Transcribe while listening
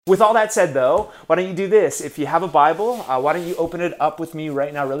With all that said, though, why don't you do this? If you have a Bible, why don't you open it up with me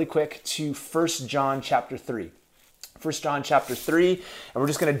right now really quick to 1 John chapter 3. 1 John chapter 3, and we're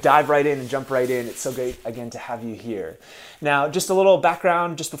just going to dive right in and jump right in. It's so great, again, to have you here. Now, just a little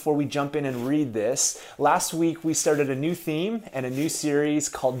background just before we jump in and read this. Last week, we started a new theme and a new series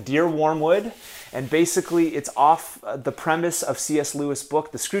called Dear Wormwood, and basically it's off the premise of C.S. Lewis'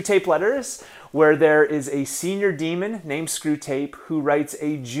 book, The Screwtape Letters, where there is a senior demon named Screwtape who writes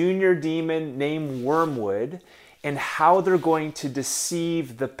a junior demon named Wormwood, and how they're going to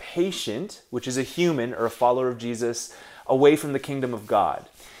deceive the patient, which is a human or a follower of Jesus, away from the kingdom of God.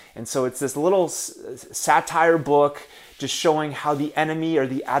 And so it's this little satire book just showing how the enemy or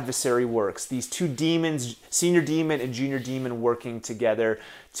the adversary works. These two demons, senior demon and junior demon, working together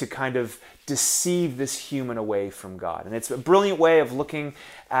to kind of deceive this human away from God. And it's a brilliant way of looking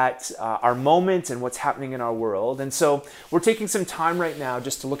at our moment and what's happening in our world. And so we're taking some time right now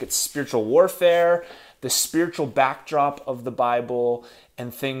just to look at spiritual warfare, the spiritual backdrop of the Bible,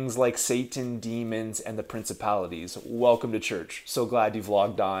 and things like Satan, demons, and the principalities. Welcome to church. So glad you've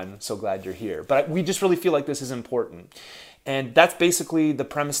logged on. So glad you're here. But we just really feel like this is important. And that's basically the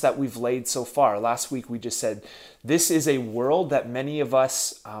premise that we've laid so far. Last week we just said this is a world that many of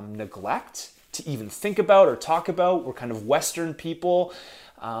us neglect to even think about or talk about. We're kind of Western people.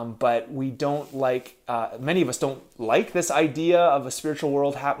 But we don't like, many of us don't like this idea of a spiritual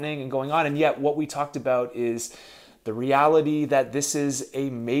world happening and going on. And yet what we talked about is the reality that this is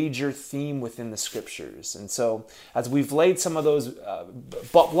a major theme within the scriptures. And so as we've laid some of those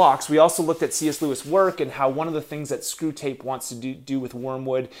blocks, we also looked at C.S. Lewis' work and how one of the things that Screwtape wants to do with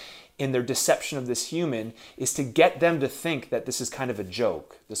Wormwood in their deception of this human is to get them to think that this is kind of a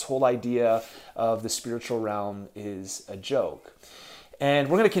joke. This whole idea of the spiritual realm is a joke. And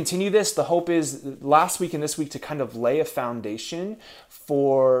we're going to continue this. The hope is last week and this week to kind of lay a foundation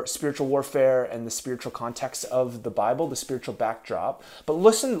for spiritual warfare and the spiritual context of the Bible, the spiritual backdrop. But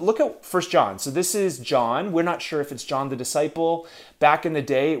listen, look at 1 John. So this is John. We're not sure if it's John the disciple. Back in the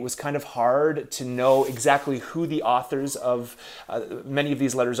day, it was kind of hard to know exactly who the authors of many of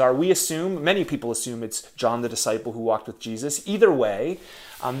these letters are. Many people assume it's John the disciple who walked with Jesus. Either way,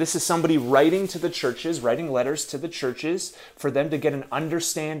 this is somebody writing to the churches, writing letters to the churches for them to get an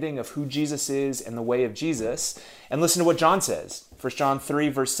understanding of who Jesus is and the way of Jesus. And listen to what John says. 1 John 3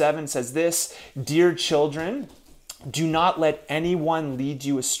 verse 7 says this, "Dear children, do not let anyone lead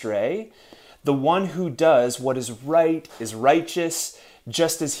you astray. The one who does what is right is righteous,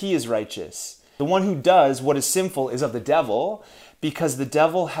 just as he is righteous. The one who does what is sinful is of the devil, because the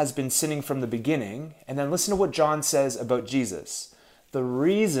devil has been sinning from the beginning." And then listen to what John says about Jesus. "The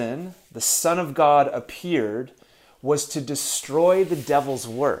reason the Son of God appeared was to destroy the devil's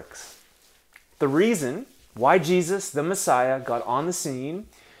works." The reason why Jesus, the Messiah, got on the scene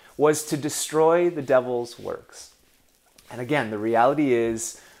was to destroy the devil's works. And again, the reality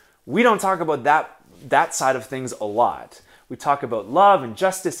is we don't talk about that side of things a lot. We talk about love and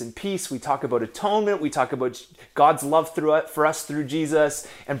justice and peace. We talk about atonement. We talk about God's love for us through Jesus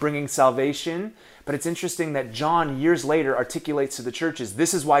and bringing salvation. But it's interesting that John, years later, articulates to the churches,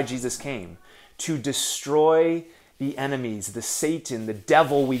 this is why Jesus came, to destroy the enemies, the Satan, the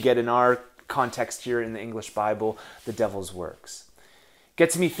devil we get in our context here in the English Bible, the devil's works.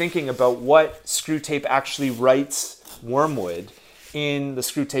 Gets me thinking about what Screwtape actually writes Wormwood in the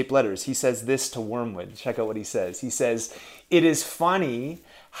Screwtape Letters. He says this to Wormwood. Check out what he says. He says, "It is funny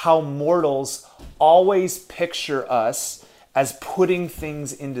how mortals always picture us as putting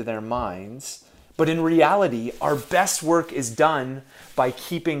things into their minds, but in reality, our best work is done by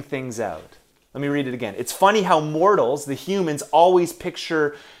keeping things out." Let me read it again. "It's funny how mortals, the humans, always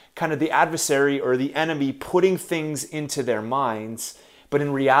picture kind of the adversary or the enemy putting things into their minds, but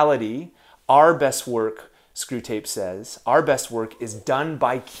in reality, our best work," Screwtape says, "our best work is done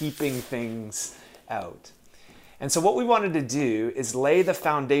by keeping things out." And so what we wanted to do is lay the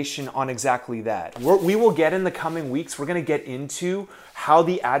foundation on exactly that. We will get in the coming weeks, we're going to get into how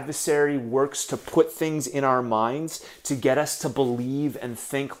the adversary works to put things in our minds to get us to believe and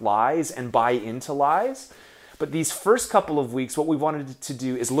think lies and buy into lies. But these first couple of weeks, what we wanted to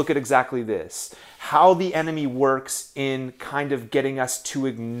do is look at exactly this, how the enemy works in kind of getting us to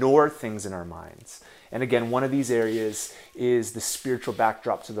ignore things in our minds. And again, one of these areas is the spiritual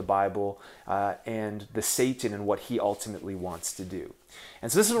backdrop to the Bible and the Satan and what he ultimately wants to do.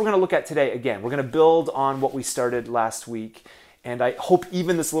 And so this is what we're going to look at today. Again, we're going to build on what we started last week. And I hope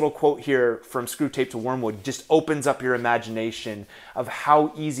even this little quote here from Screwtape to Wormwood just opens up your imagination of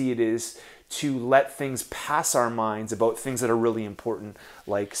how easy it is to let things pass our minds about things that are really important,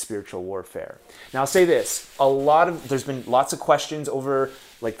 like spiritual warfare. Now, I'll say this, there's been lots of questions over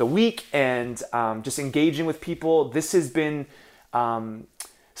like the week and just engaging with people. This has been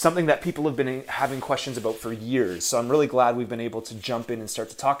something that people have been having questions about for years. So I'm really glad we've been able to jump in and start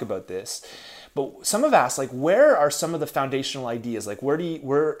to talk about this. But some have asked, like, where are some of the foundational ideas? Like,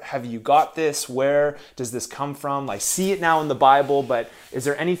 where have you got this? Where does this come from? I see it now in the Bible, but is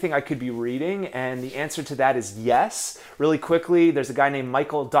there anything I could be reading? And the answer to that is yes. Really quickly, there's a guy named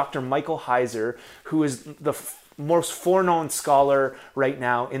Dr. Michael Heiser, who is the most foreknown scholar right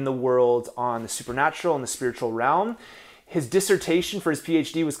now in the world on the supernatural and the spiritual realm. His dissertation for his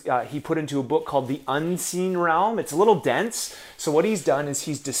PhD was he put into a book called The Unseen Realm. It's a little dense, so what he's done is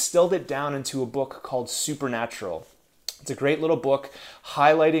he's distilled it down into a book called Supernatural. It's a great little book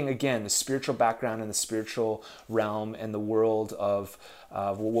highlighting, again, the spiritual background and the spiritual realm and the world of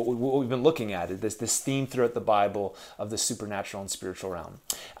what we've been looking at, this theme throughout the Bible of the supernatural and spiritual realm.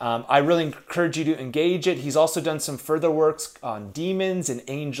 I really encourage you to engage it. He's also done some further works on demons and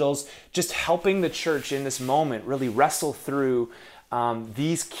angels, just helping the church in this moment really wrestle through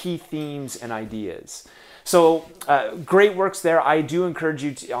these key themes and ideas. So great works there. I do encourage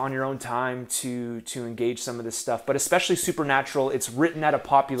you to, on your own time to engage some of this stuff, but especially Supernatural. It's written at a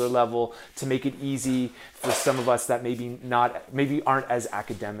popular level to make it easy for some of us that maybe aren't as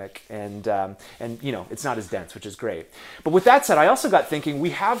academic, and it's not as dense, which is great. But with that said, I also got thinking we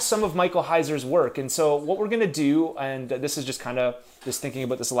have some of Michael Heiser's work, and so what we're going to do, and this is just kind of just thinking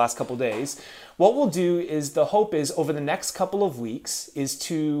about this the last couple of days, what we'll do is the hope is over the next couple of weeks is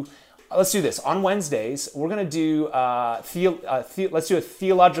to let's do this. On Wednesdays, we're going to do let's do a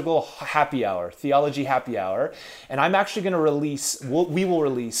theological happy hour, theology happy hour. And I'm actually going to we will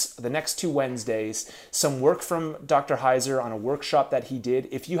release the next 2 Wednesdays some work from Dr. Heiser on a workshop that he did.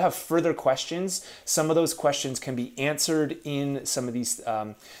 If you have further questions, some of those questions can be answered in some of these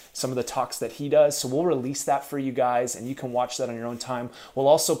some of the talks that he does. So we'll release that for you guys, and you can watch that on your own time. We'll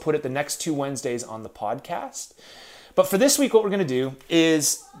also put it the next 2 Wednesdays on the podcast. But for this week, what we're going to do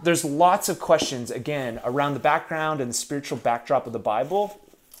is there's lots of questions, again, around the background and the spiritual backdrop of the Bible.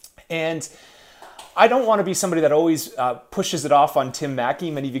 And I don't want to be somebody that always pushes it off on Tim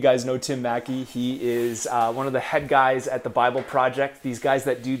Mackie. Many of you guys know Tim Mackie. He is one of the head guys at the Bible Project, these guys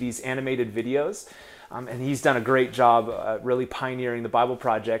that do these animated videos. And he's done a great job really pioneering the Bible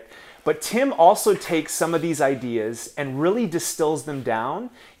Project. But Tim also takes some of these ideas and really distills them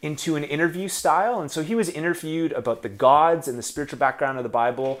down into an interview style. And so he was interviewed about the gods and the spiritual background of the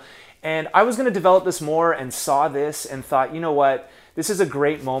Bible. And I was going to develop this more and saw this and thought, you know what? This is a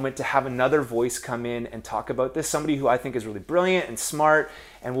great moment to have another voice come in and talk about this. Somebody who I think is really brilliant and smart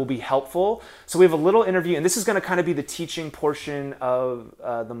and will be helpful. So we have a little interview, and this is going to kind of be the teaching portion of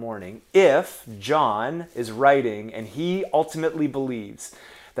the morning. If John is writing and he ultimately believes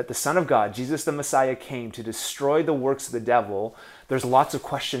that the Son of God, Jesus the Messiah, came to destroy the works of the devil, there's lots of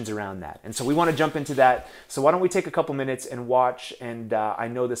questions around that. And so we want to jump into that. So why don't we take a couple minutes and watch, and I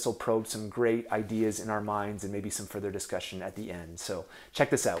know this will probe some great ideas in our minds and maybe some further discussion at the end. So check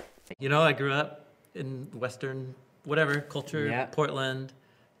this out. You know, I grew up in Western, culture, Portland,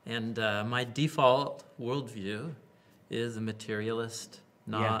 and my default worldview is a materialist,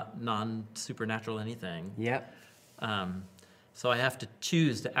 non-supernatural anything. Yep. So I have to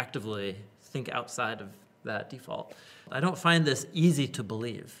choose to actively think outside of that default. I don't find this easy to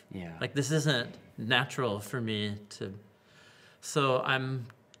believe. Yeah. Like, this isn't natural for me to... So I'm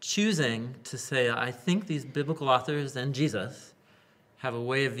choosing to say, I think these biblical authors and Jesus have a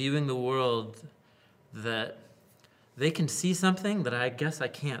way of viewing the world that they can see something that I guess I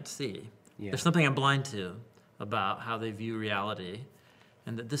can't see. Yeah. There's something I'm blind to about how they view reality,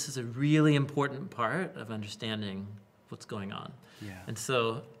 and that this is a really important part of understanding what's going on. Yeah. And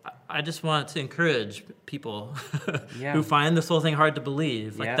so I just want to encourage people Yeah. who find this whole thing hard to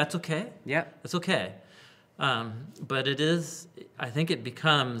believe. Like, Yeah. that's okay. Yeah. That's okay. But I think it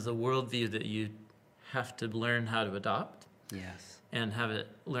becomes a worldview that you have to learn how to adopt. Yes. And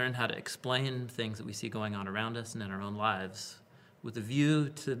learn how to explain things that we see going on around us and in our own lives with a view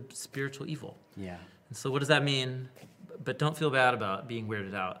to spiritual evil. Yeah. And so what does that mean? But don't feel bad about being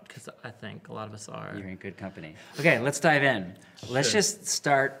weirded out, because I think a lot of us are. You're in good company. Okay, let's dive in. Let's Sure. just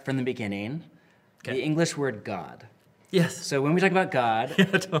start from the beginning. Okay. The English word God. Yes. So when we talk about God,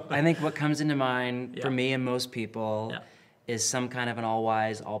 Totally. I think what comes into mind Yeah. for me and most people Yeah. is some kind of an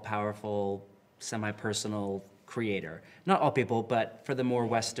all-wise, all-powerful, semi-personal creator. Not all people, but for the more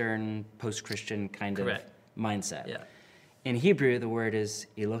Western, post-Christian kind Correct. of mindset. Yeah. In Hebrew, the word is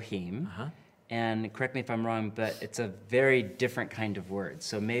Elohim. Uh-huh. And correct me if I'm wrong, but it's a very different kind of word.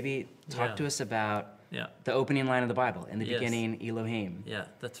 So maybe talk Yeah. to us about Yeah. the opening line of the Bible. In the Yes. beginning, Elohim. Yeah,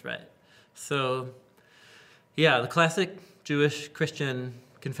 that's right. So, yeah, the classic Jewish Christian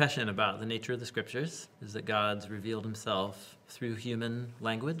confession about the nature of the scriptures is that God's revealed himself through human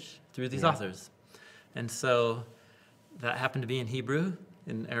language, through these authors. And so that happened to be in Hebrew,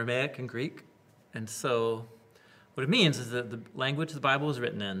 in Aramaic, and Greek. And so what it means is that the language the Bible is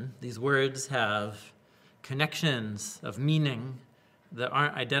written in, these words have connections of meaning that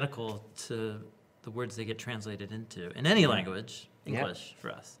aren't identical to the words they get translated into in any language, English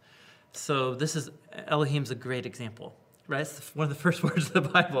for us. So Elohim's a great example, right? It's one of the first words of the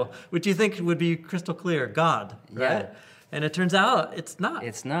Bible, which you think would be crystal clear, God, right? Yeah. And it turns out it's not.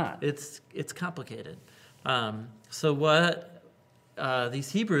 It's not. It's complicated. So what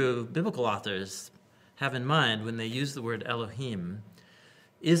these Hebrew biblical authors have in mind when they use the word Elohim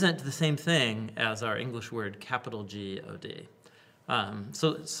isn't the same thing as our English word capital G-O-D.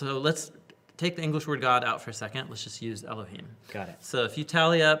 So let's take the English word God out for a second. Let's just use Elohim. Got it. So if you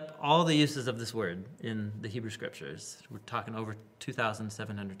tally up all the uses of this word in the Hebrew scriptures, we're talking over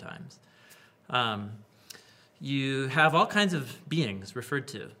 2,700 times. You have all kinds of beings referred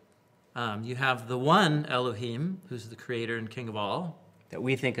to. You have the one Elohim, who's the creator and king of all. That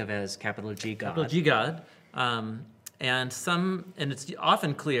we think of as capital G God. Capital G God. And it's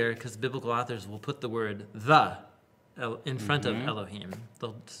often clear because biblical authors will put the word the in front of Elohim.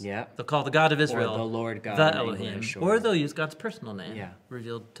 They'll call the God of Israel or the Lord God the in Elohim, English, or they'll use God's personal name, Yeah.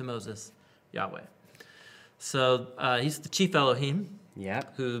 revealed to Moses, Yahweh. So he's the chief Elohim,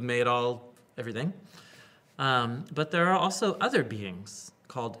 Yep. who made everything. But there are also other beings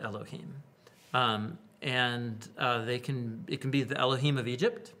called Elohim, and it can be the Elohim of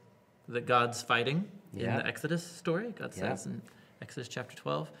Egypt that God's fighting in the Exodus story. God says in Exodus chapter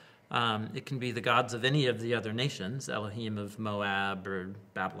 12. It can be the gods of any of the other nations, Elohim of Moab or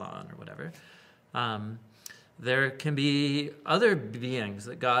Babylon or whatever. There can be other beings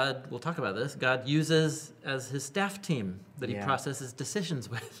that God, we'll talk about this, God uses as his staff team that he processes decisions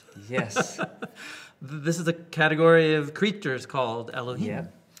with. Yes. This is a category of creatures called Elohim.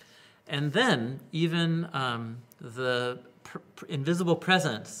 Yep. And then even the invisible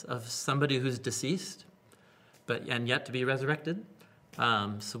presence of somebody who's deceased and yet to be resurrected.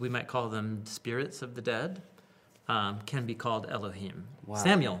 So we might call them spirits of the dead, can be called Elohim. Wow.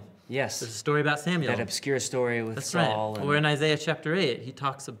 Samuel. Yes. There's a story about Samuel. That obscure story with That's Saul. right. Or in Isaiah chapter 8, he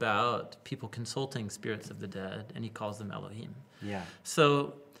talks about people consulting spirits of the dead, and he calls them Elohim. Yeah.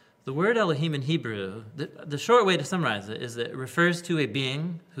 So the word Elohim in Hebrew, the short way to summarize it is that it refers to a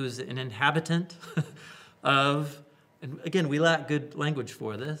being who's an inhabitant of, and again, we lack good language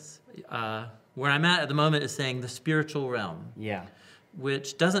for this. Where I'm at the moment is saying the spiritual realm. Yeah.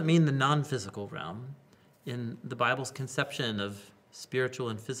 Which doesn't mean the non-physical realm. In the Bible's conception of spiritual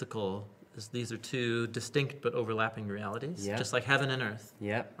and physical, these are two distinct but overlapping realities, just like heaven and earth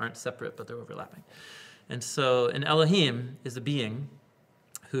aren't separate, but they're overlapping. And so an Elohim is a being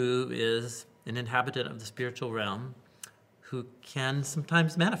who is an inhabitant of the spiritual realm who can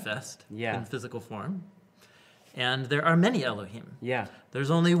sometimes manifest in physical form. And there are many Elohim. Yeah. There's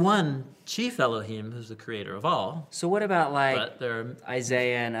only one chief Elohim who's the creator of all. So what about But there are,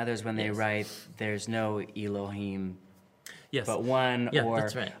 Isaiah and others when they write, there's no Elohim, yes. but one, or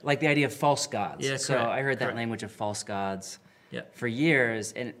that's right. like the idea of false gods. Yeah, so correct, I heard that correct. language of false gods Yeah. for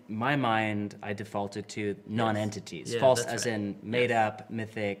years. In my mind, I defaulted to non-entities. Yeah, False that's as right. in made up,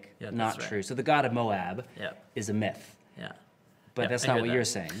 mythic, Yeah, not that's right. true. So the god of Moab Yeah. is a myth. Yeah. But Yeah, that's I not hear what that. you're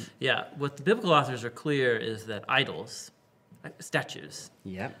saying. Yeah. What the biblical authors are clear is that idols, statues,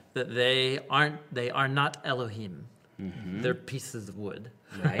 Yep. that they are not Elohim. They're pieces of wood.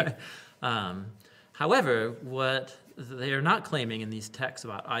 Right. However, what they are not claiming in these texts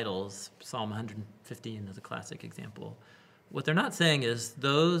about idols, Psalm 115 is a classic example. What they're not saying is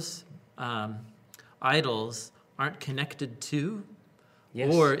those idols aren't connected to,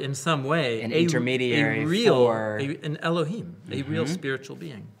 Yes. or in some way, An intermediary for- an Elohim, a real spiritual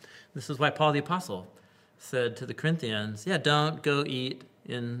being. This is why Paul the Apostle said to the Corinthians, don't go eat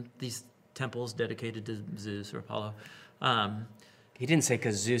in these temples dedicated to Zeus or Apollo. He didn't say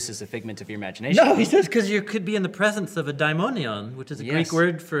because Zeus is a figment of your imagination. No, he says because you could be in the presence of a daimonion, which is a Greek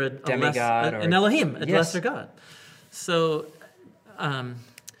word for Demigod an or- Elohim, a Yes. lesser god. So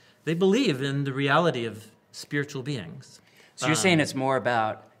they believe in the reality of spiritual beings. So you're saying it's more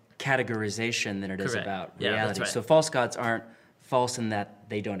about categorization than it is Correct. about Yeah, reality. that's right. So false gods aren't false in that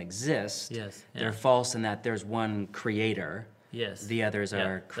they don't exist. Yes, yeah. They're false in that there's one creator. Yes. The others Yeah,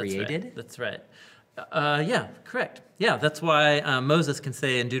 are created. That's right. Yeah, correct. Yeah, that's why Moses can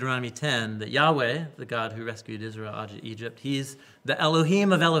say in Deuteronomy 10 that Yahweh, the God who rescued Israel out of Egypt, he's the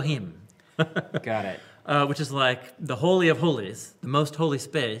Elohim of Elohim, Got it. which is like the Holy of Holies, the most holy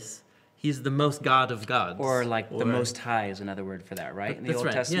space. He's the most God of gods. Or like the Most High is another word for that, right? In the That's Old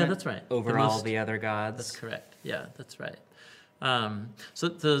right. Testament? Yeah, that's right. Over The all most- the other gods. That's correct. Yeah, that's right. So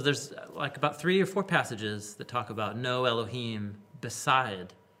there's like about 3 or 4 passages that talk about no Elohim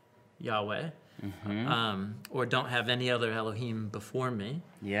beside Yahweh, or don't have any other Elohim before me,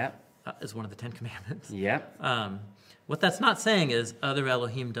 Yep. is one of the 10 Commandments. Yep. What that's not saying is other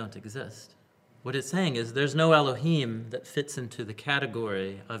Elohim don't exist. What it's saying is there's no Elohim that fits into the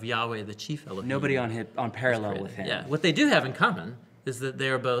category of Yahweh, the chief Elohim. Nobody on parallel with him. Yeah. What they do have in common is that they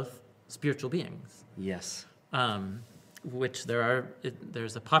are both spiritual beings. Yes. Which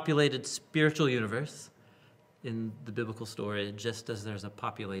there's a populated spiritual universe in the biblical story, just as there's a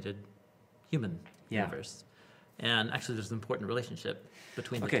populated human universe. And actually, there's an important relationship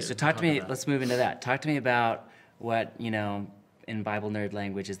between the two. Okay, so talk to me, about. let's move into that. Talk to me about what, in Bible nerd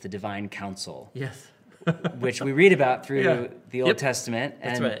language is the divine council, Yes. which we read about through Yeah. the Old Yep. Testament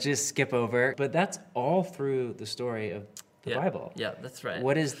That's and right. just skip over. But that's all through the story of the Bible. Yeah, that's right.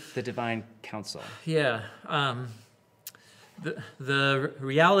 What is the divine council? Yeah. The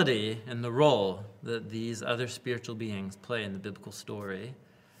reality and the role that these other spiritual beings play in the biblical story,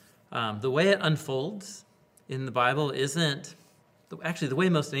 the way it unfolds in the Bible isn't, actually the way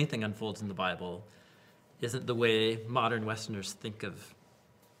most anything unfolds in the Bible isn't the way modern Westerners think of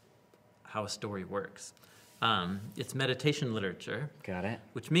how a story works. It's meditation literature, Got it?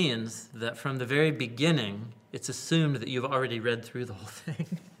 which means that from the very beginning, it's assumed that you've already read through the whole thing.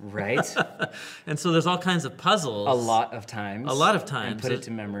 Right? And so there's all kinds of puzzles. A lot of times. A lot of times. And put it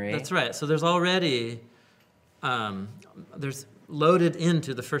to memory. That's right. So there's already, there's loaded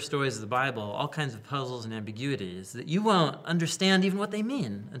into the first stories of the Bible all kinds of puzzles and ambiguities that you won't understand even what they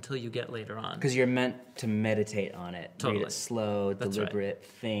mean until you get later on. Because you're meant to meditate on it. Totally. Read it slow, That's right. deliberate,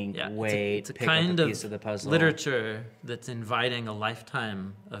 think, Yeah, wait, it's a pick kind up a piece of the puzzle. literature that's inviting a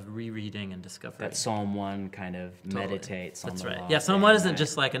lifetime of rereading and discovery. That Psalm 1 kind of Totally. meditates on That's the right. law Yeah, day Psalm 1 and isn't night.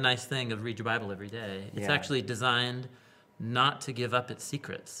 just like a nice thing of read your Bible every day. It's Yeah. actually designed not to give up its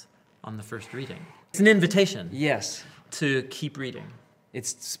secrets on the first reading. It's an invitation Yes. to keep reading. It's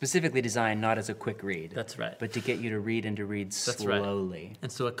specifically designed not as a quick read. That's right. But to get you to read and to read That's right. slowly. And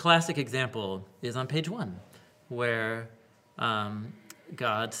so a classic example is on page 1, where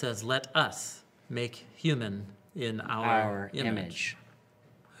God says, "Let us make human in our image."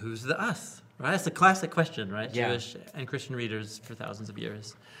 Who's the us? Right? It's a classic question, right? Yeah. Jewish and Christian readers for thousands of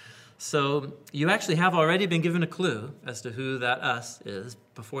years. So you actually have already been given a clue as to who that us is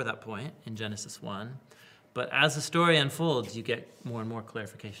before that point in Genesis 1. But as the story unfolds, you get more and more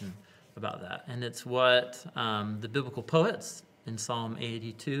clarification about that. And it's what the biblical poets in Psalm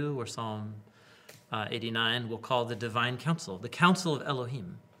 82 or Psalm 89 will call the divine council, the council of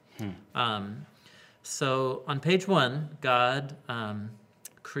Elohim. So on page 1, God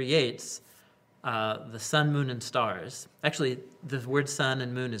creates the sun, moon, and stars. Actually, the word sun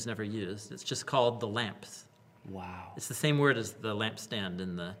and moon is never used. It's just called the lamps. Wow. It's the same word as the lampstand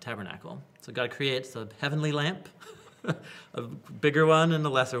in the tabernacle. So God creates a heavenly lamp, a bigger one and a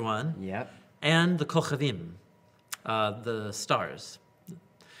lesser one, Yep. and the kochavim, the stars.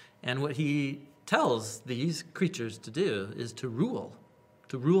 And what he tells these creatures to do is to rule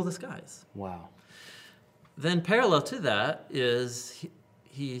the skies. Wow. Then parallel to that is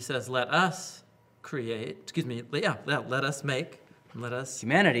he says, let us make, let us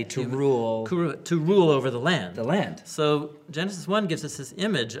Humanity to rule to rule over the land. the land. So Genesis 1 gives us this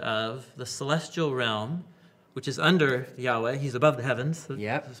image of the celestial realm, which is under Yahweh. He's above the heavens, so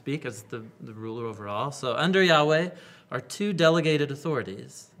Yep. to speak, as the ruler over all. So under Yahweh are 2 delegated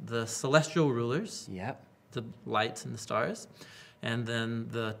authorities, the celestial rulers, Yep. the lights and the stars, and then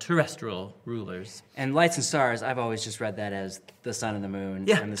the terrestrial rulers. And lights and stars, I've always just read that as the sun and the moon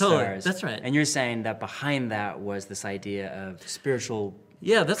Yeah, and the totally. stars. That's right. And you're saying that behind that was this idea of spiritual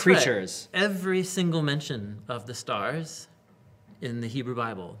Yeah, that's creatures. right. Every single mention of the stars in the Hebrew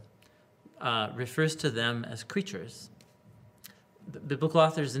Bible refers to them as creatures. The biblical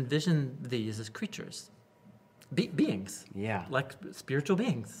authors envision these as creatures, beings, Yeah. like spiritual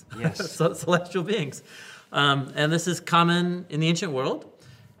beings, Yes. celestial beings. And this is common in the ancient world,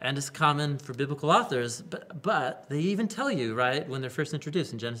 and it's common for biblical authors, but they even tell you, right, when they're first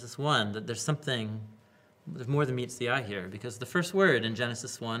introduced in Genesis 1, that there's more than meets the eye here, because the first word in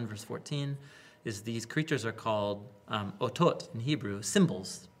Genesis 1, verse 14, is these creatures are called otot in Hebrew,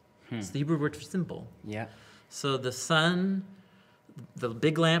 symbols. It's the Hebrew word for symbol. Yeah. So the sun, the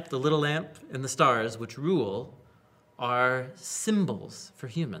big lamp, the little lamp, and the stars, which rule, are symbols for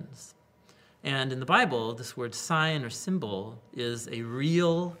humans. And in the Bible, this word sign or symbol is a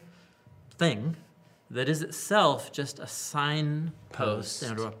real thing that is itself just a signpost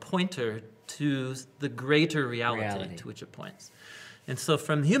Post. or a pointer to the greater reality to which it points. And so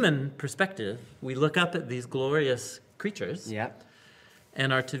from the human perspective, we look up at these glorious creatures Yep.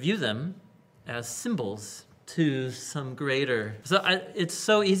 and are to view them as symbols to some greater. It's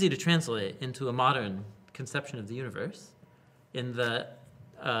so easy to translate into a modern conception of the universe in that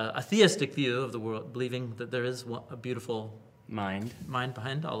a theistic view of the world, believing that there is a beautiful Mind. mind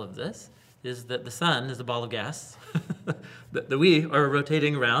behind all of this, is that the sun is a ball of gas that we are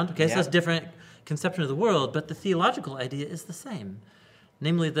rotating around. Okay, so that's a different conception of the world, but the theological idea is the same.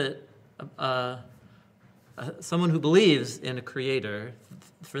 Namely that someone who believes in a creator,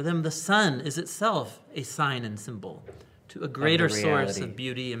 for them the sun is itself a sign and symbol to a greater source of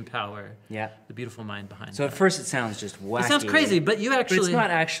beauty and power, the beautiful mind behind So that. at first it sounds just wacky. It sounds crazy, but you actually... But it's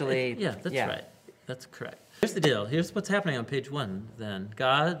not actually... Yeah, that's right. That's correct. Here's the deal. Here's what's happening on page 1 then.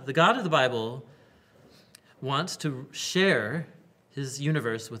 The God of the Bible wants to share his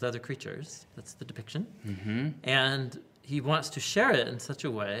universe with other creatures. That's the depiction. Mm-hmm. And he wants to share it in such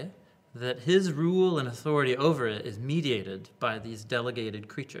a way that his rule and authority over it is mediated by these delegated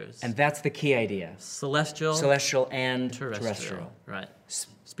creatures. And that's the key idea. Celestial and terrestrial. Right.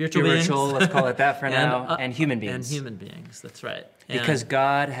 Spiritual, beings. let's call it that for now, and human beings. And human beings, that's right. Because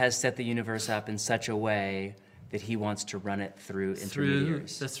God has set the universe up in such a way that he wants to run it through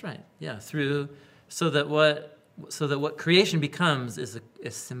intermediaries. That's right. Yeah, so that what creation becomes is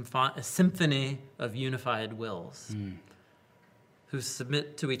a symphony of unified wills who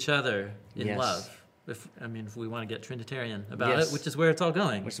submit to each other in love. If we want to get Trinitarian about it, which is where it's all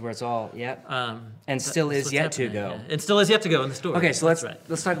going. Which is where it's all, and still is yet to go. Yeah. And still is yet to go in the story. Okay, so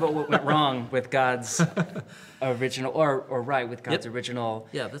let's talk about what went wrong with God's original, or right with God's original.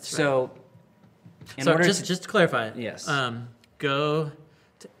 Yeah, that's right. So, just to clarify, yes, go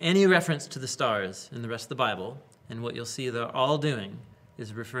to any reference to the stars in the rest of the Bible, and what you'll see they're all doing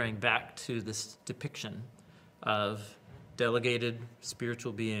is referring back to this depiction of delegated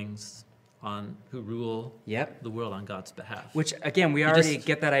spiritual beings who rule the world on God's behalf. Which, again, we already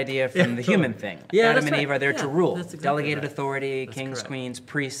get that idea from the human thing. Yeah, Adam and Eve are there to rule. That's exactly delegated right. authority, That's kings, correct. queens,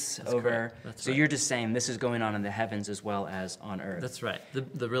 priests That's over. correct. That's So right. you're just saying this is going on in the heavens as well as on earth. That's right.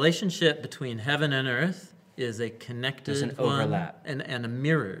 The relationship between heaven and earth is a connected There's an one overlap. and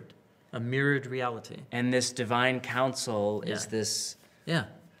a mirrored reality. And this divine council is this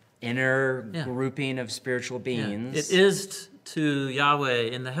inner grouping of spiritual beings. It is to Yahweh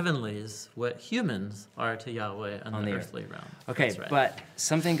in the heavenlies what humans are to Yahweh on the earthly realm. Okay, That's right. but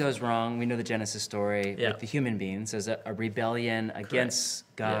something goes wrong. We know the Genesis story with the human beings. There's a rebellion against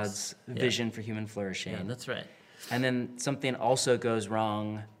God's vision for human flourishing. Yeah, that's right. And then something also goes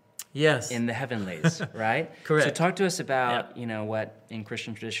wrong in the heavenlies, right? Correct. So talk to us about, what in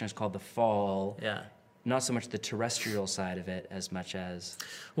Christian tradition is called the fall. Yeah. Not so much the terrestrial side of it as much as...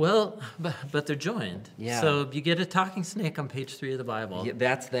 Well, but they're joined. Yeah. So you get a talking snake on page 3 of the Bible. Yeah,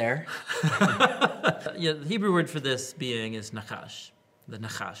 that's there. The Hebrew word for this being is nachash, the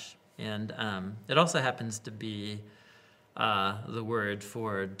nachash. And it also happens to be the word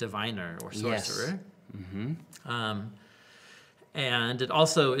for diviner or sorcerer. Yes. Mm-hmm. And it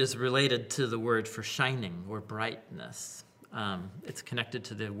also is related to the word for shining or brightness. It's connected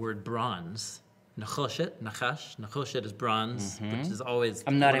to the word bronze. Nechoshet, nachash. Nechoshet is bronze, which is always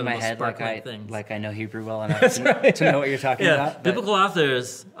I'm nodding my head like I know Hebrew well enough to know what you're talking about. Biblical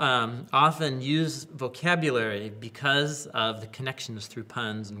authors often use vocabulary because of the connections through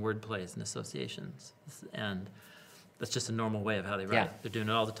puns and wordplays and associations. And that's just a normal way of how they write. Yeah. They're doing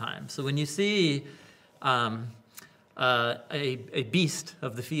it all the time. So when you see a beast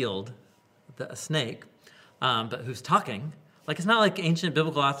of the field, a snake, but who's talking, it's not like ancient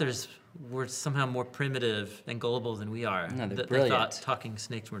biblical authors were somehow more primitive and gullible than we are. No, they're They brilliant. thought talking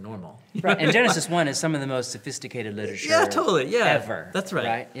snakes were normal. Right, and Genesis 1 is some of the most sophisticated literature ever. That's right.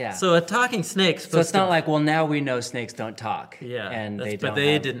 Right? Yeah. So a talking snake... So it's not like, well, now we know snakes don't talk. Yeah, and but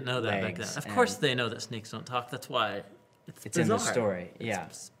they didn't know that back then. Of course they know that snakes don't talk. That's why it's bizarre. in the story. Yeah.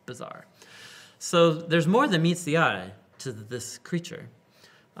 It's bizarre. So there's more than meets the eye to this creature.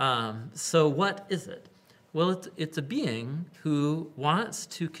 So what is it? Well, it's a being who wants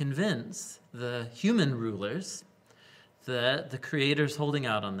to convince the human rulers that the Creator's holding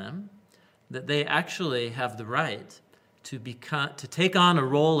out on them, that they actually have the right to take on a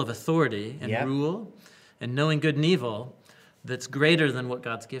role of authority and rule and knowing good and evil that's greater than what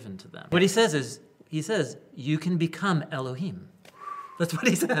God's given to them. What he says, you can become Elohim. That's what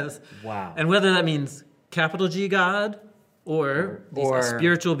he says. Wow. And whether that means capital G God or these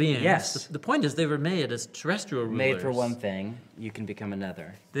spiritual beings. Yes. The point is they were made as terrestrial rulers. Made for one thing, you can become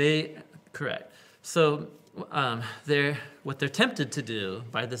another. Correct. So what they're tempted to do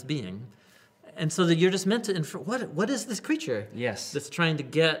by this being, and so that you're just meant to infer, what is this creature? Yes. That's trying to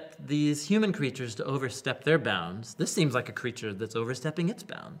get these human creatures to overstep their bounds. This seems like a creature that's overstepping its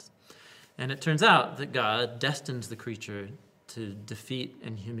bounds. And it turns out that God destines the creature to defeat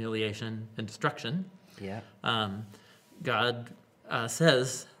and humiliation and destruction. Yeah. God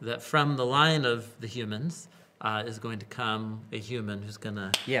says that from the line of the humans is going to come a human who's going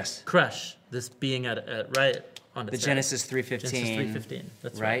to Yes. crush this being at right on its The head. Genesis 3:15. Genesis 3:15.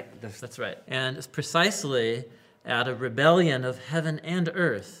 That's Right? right. That's right. And it's precisely at a rebellion of heaven and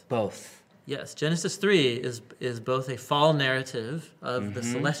earth. Both. Yes, Genesis 3 is both a fall narrative of the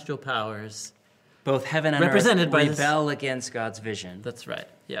celestial powers. Both heaven and Represented earth by this- rebel against God's vision. That's right.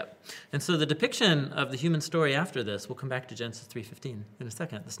 Yeah. And so the depiction of the human story after this, we'll come back to Genesis 3:15 in a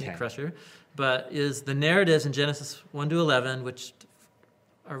second, the snake Okay. crusher, but is the narratives in Genesis 1 to 11, which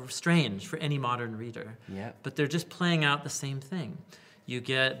are strange for any modern reader. Yeah. But they're just playing out the same thing. You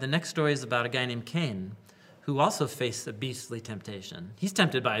get the next story is about a guy named Cain, who also faced a beastly temptation. He's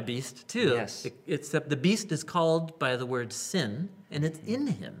tempted by a beast too. Yes. Except the beast is called by the word sin, and it's in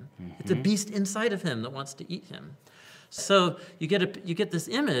him. It's a beast inside of him that wants to eat him. So you get this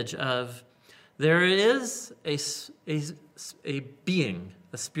image of there is a being,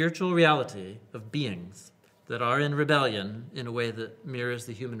 a spiritual reality of beings that are in rebellion in a way that mirrors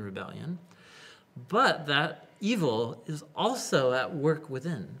the human rebellion, but that evil is also at work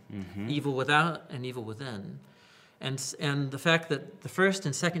within, evil without and evil within. And the fact that the first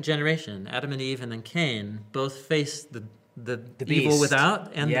and second generation, Adam and Eve and then Cain, both face the evil beast.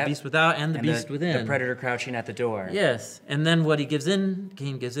 without and Yep. the beast without and the And beast within. The predator crouching at the door. Yes, and then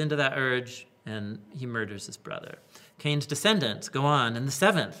Cain gives in to that urge, and he murders his brother. Cain's descendants go on, and the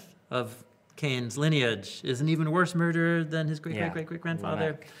seventh of Cain's lineage is an even worse murderer than his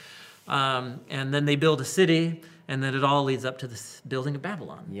great-great-great-great-grandfather. And then they build a city, and then it all leads up to the building of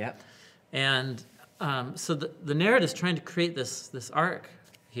Babylon. Yep. And so the narrative is trying to create this arc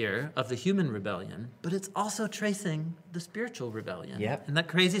here of the human rebellion, but it's also tracing the spiritual rebellion. Yep. And that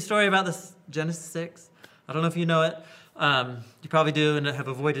crazy story about this Genesis 6, I don't know if you know it. You probably do and have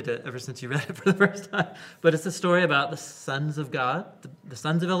avoided it ever since you read it for the first time. But it's a story about the sons of God, the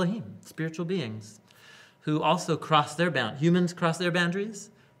sons of Elohim, spiritual beings, who also cross their boundaries. Humans cross their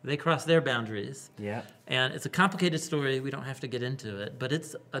boundaries. They cross their boundaries. Yeah. And it's a complicated story. We don't have to get into it. But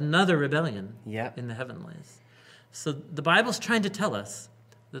it's another rebellion Yep. in the heavenlies. So the Bible's trying to tell us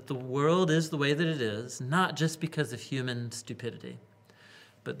that the world is the way that it is, not just because of human stupidity,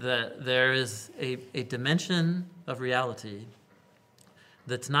 but that there is a dimension of reality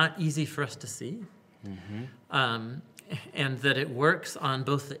that's not easy for us to see, and that it works on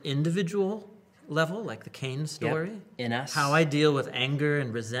both the individual level, like the Cain story, Yep. In us. how I deal with anger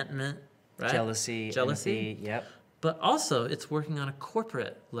and resentment, right? Jealousy. Empathy. Yep. But also it's working on a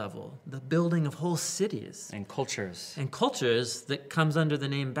corporate level, the building of whole cities And cultures. and cultures that comes under the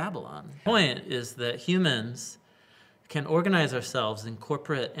name Babylon. The point is that humans can organize ourselves in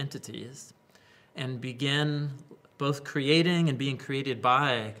corporate entities and begin both creating and being created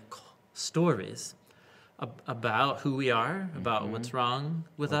by stories about who we are, about what's wrong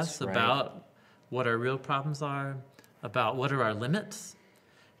with That's us, right. about what our real problems are, about what are our limits,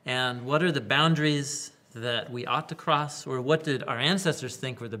 and what are the boundaries that we ought to cross, or what did our ancestors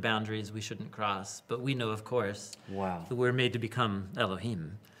think were the boundaries we shouldn't cross. But we know, of course, Wow. that we're made to become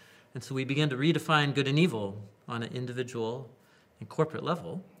Elohim. And so we begin to redefine good and evil on an individual and corporate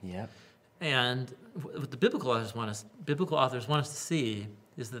level. Yep. And what the biblical authors want us to see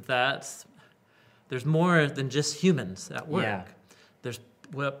is that there's more than just humans at work. Yeah. There's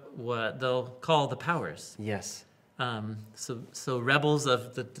what they'll call the powers. Yes. So rebels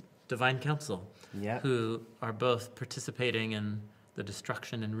of the divine council, Yep. who are both participating in the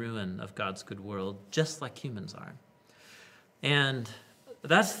destruction and ruin of God's good world, just like humans are. And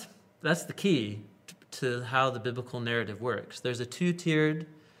that's the key to how the biblical narrative works. There's a two-tiered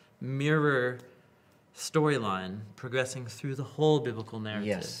mirror storyline progressing through the whole biblical narrative.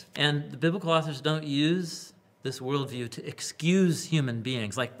 Yes. And the biblical authors don't use this worldview to excuse human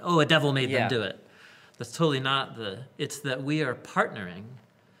beings, like, oh, a devil made Yeah. them do it. That's totally not it's that we are partnering,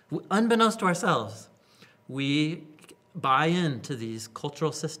 unbeknownst to ourselves. We buy into these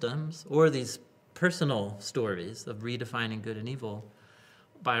cultural systems or these personal stories of redefining good and evil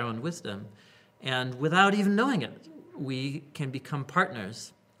by our own wisdom. And without even knowing it, we can become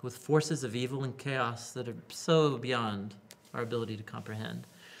partners with forces of evil and chaos that are so beyond our ability to comprehend.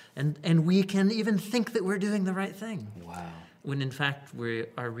 And we can even think that we're doing the right thing, Wow. when in fact we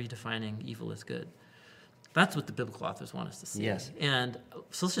are redefining evil as good. That's what the biblical authors want us to see. Yes. And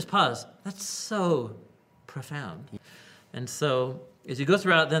so let's just pause. That's so profound. And so as you go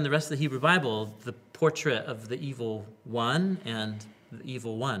throughout then the rest of the Hebrew Bible, the portrait of the evil one and the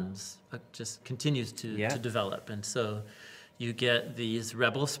evil ones just continues to develop. And so you get these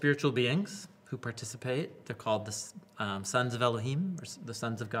rebel spiritual beings who participate. They're called the sons of Elohim, or the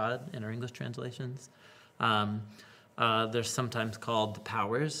sons of God in our English translations. They're sometimes called the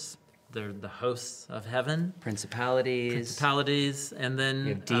powers. They're the hosts of heaven. Principalities, and then...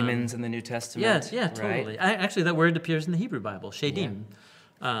 You have demons in the New Testament. Yeah, totally. Right? Actually, that word appears in the Hebrew Bible, shadim.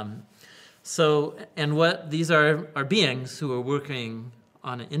 Yeah. And what these are beings who are working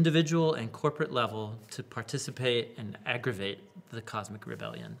on an individual and corporate level to participate and aggravate the cosmic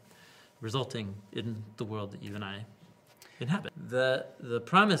rebellion, resulting in the world that you and I inhabit. The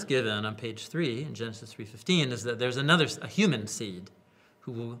promise given on page 3 in Genesis 3:15 is that there's a human seed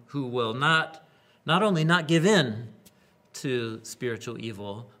who will not only not give in to spiritual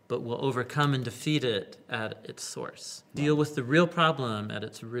evil, but will overcome and defeat it at its source. Deal with the real problem at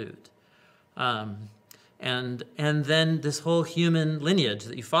its root. And then this whole human lineage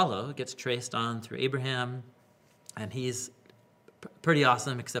that you follow gets traced on through Abraham, and he's pretty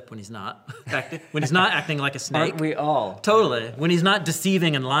awesome, except when he's not acting like a snake. Aren't we all? Totally. When he's not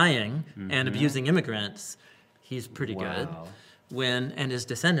deceiving and lying and abusing immigrants, he's pretty good. And his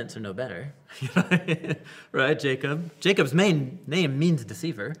descendants are no better, right? Jacob's main name means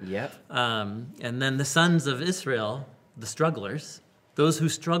deceiver. Yep. And then the sons of Israel, the strugglers, those who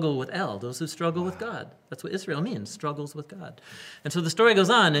struggle with those who struggle with God. That's what Israel means, struggles with God. And so the story goes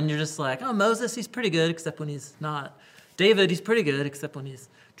on, and you're just like, oh, Moses, he's pretty good, except when he's not. David, he's pretty good, except when he's...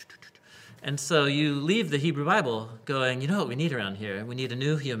 And so you leave the Hebrew Bible going, you know what we need around here? We need a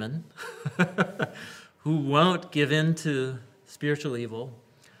new human who won't give in to spiritual evil,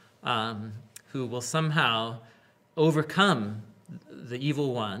 who will somehow overcome the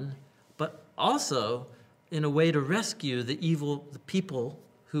evil one, but also in a way to rescue the people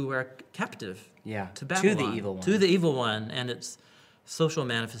who are captive to Babylon. To the evil one and its social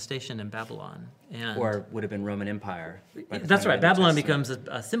manifestation in Babylon. Or would have been Roman Empire. That's right. Babylon becomes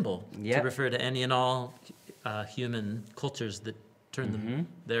a symbol to refer to any and all human cultures that turn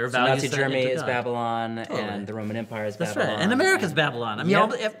their values into Nazi Germany is God. Babylon, and the Roman Empire is Babylon. That's right. And America's Babylon. I mean,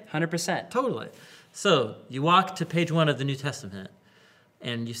 100%. Totally. So you walk to page 1 of the New Testament,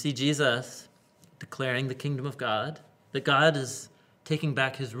 and you see Jesus declaring the kingdom of God, that God is taking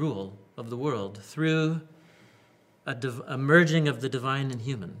back his rule of the world through a merging of the divine and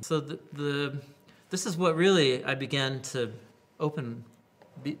human. So this is what really I began to open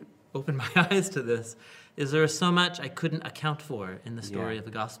my eyes to this, is there is so much I couldn't account for in the story of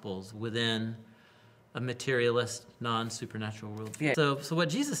the Gospels within a materialist, non-supernatural world. Yeah. So what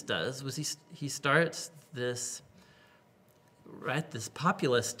Jesus does was he starts this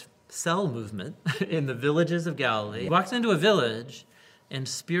populist cell movement in the villages of Galilee. He walks into a village, and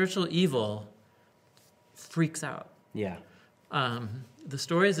spiritual evil freaks out. Yeah. The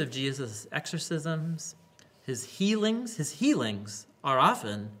stories of Jesus' exorcisms, his healings are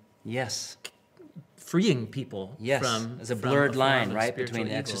often freeing people from there's a blurred line, right, between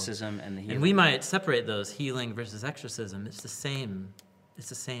evil. exorcism and the healing. And we might separate those, healing versus exorcism. It's the same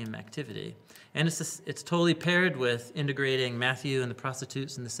activity. And it's totally paired with integrating Matthew and the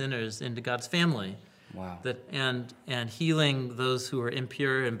prostitutes and the sinners into God's family. Wow. And healing those who are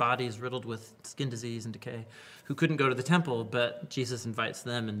impure and bodies riddled with skin disease and decay, who couldn't go to the temple, but Jesus invites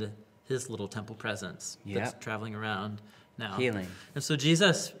them into his little temple presence that's traveling around now. Healing. And so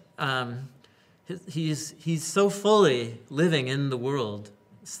Jesus, he's so fully living in the world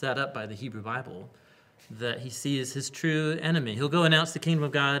set up by the Hebrew Bible that he sees his true enemy. He'll go announce the kingdom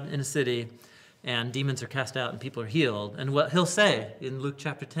of God in a city, and demons are cast out and people are healed. And what he'll say in Luke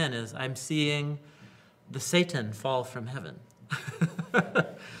chapter 10 is, I'm seeing the Satan fall from heaven.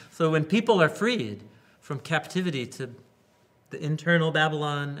 So when people are freed from captivity to the internal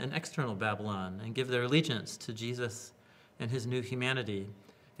Babylon and external Babylon and give their allegiance to Jesus and his new humanity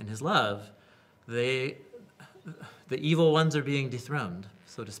and his love, the evil ones are being dethroned,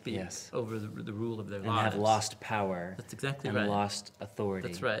 so to speak, over the rule of their lives. And have lost power. That's exactly and right. lost authority.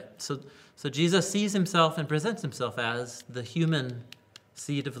 That's right. So Jesus sees himself and presents himself as the human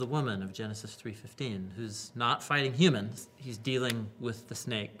seed of the woman of Genesis 3:15, who's not fighting humans. He's dealing with the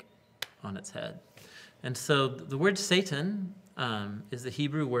snake on its head. And so the word Satan is the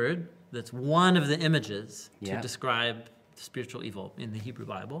Hebrew word that's one of the images to describe spiritual evil in the Hebrew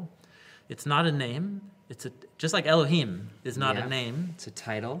Bible. It's not a name. Just like Elohim is not a name. It's a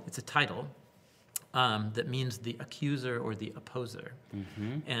title. It's a title that means the accuser or the opposer,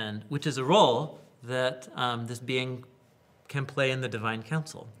 and which is a role that this being can play in the divine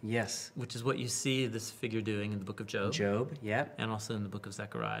council, Yes. which is what you see this figure doing in the book of Job. Job, yep. And also in the book of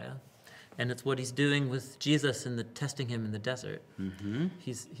Zechariah. And it's what he's doing with Jesus in the testing him in the desert. Mm-hmm.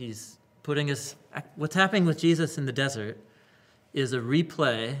 He's putting us, what's happening with Jesus in the desert is a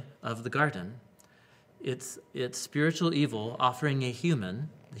replay of the garden. It's spiritual evil offering a human,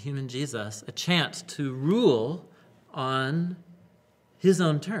 the human Jesus, a chance to rule on his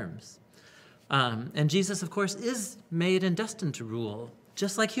own terms. And Jesus, of course, is made and destined to rule,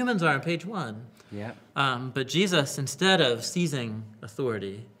 just like humans are on page 1. Yep. But Jesus, instead of seizing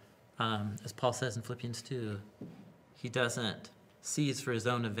authority, as Paul says in Philippians 2, he doesn't seize for his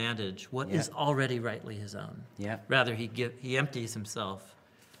own advantage what is already rightly his own. Yep. Rather, he empties himself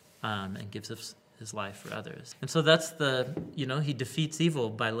and gives us his life for others. And so that's he defeats evil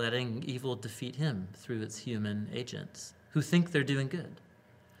by letting evil defeat him through its human agents who think they're doing good.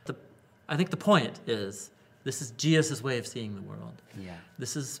 I think the point is, this is Jesus' way of seeing the world. Yeah.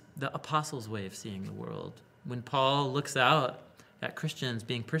 This is the apostles' way of seeing the world. When Paul looks out at Christians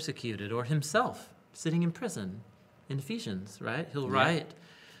being persecuted or himself sitting in prison in Ephesians, right? He'll write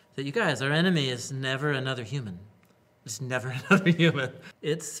that, you guys, our enemy is never another human. It's never another human.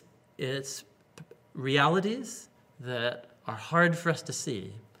 It's realities that are hard for us to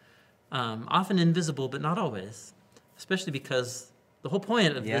see, often invisible, but not always, especially because the whole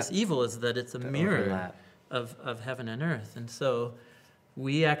point of this evil is that it's a mirror of heaven and earth. And so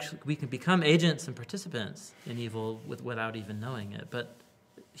we can become agents and participants in evil without even knowing it. But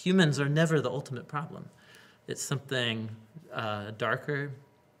humans are never the ultimate problem. It's something darker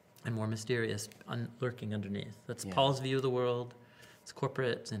and more mysterious lurking underneath. That's Paul's view of the world. It's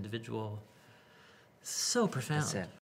corporate, it's individual. It's so profound. That's it.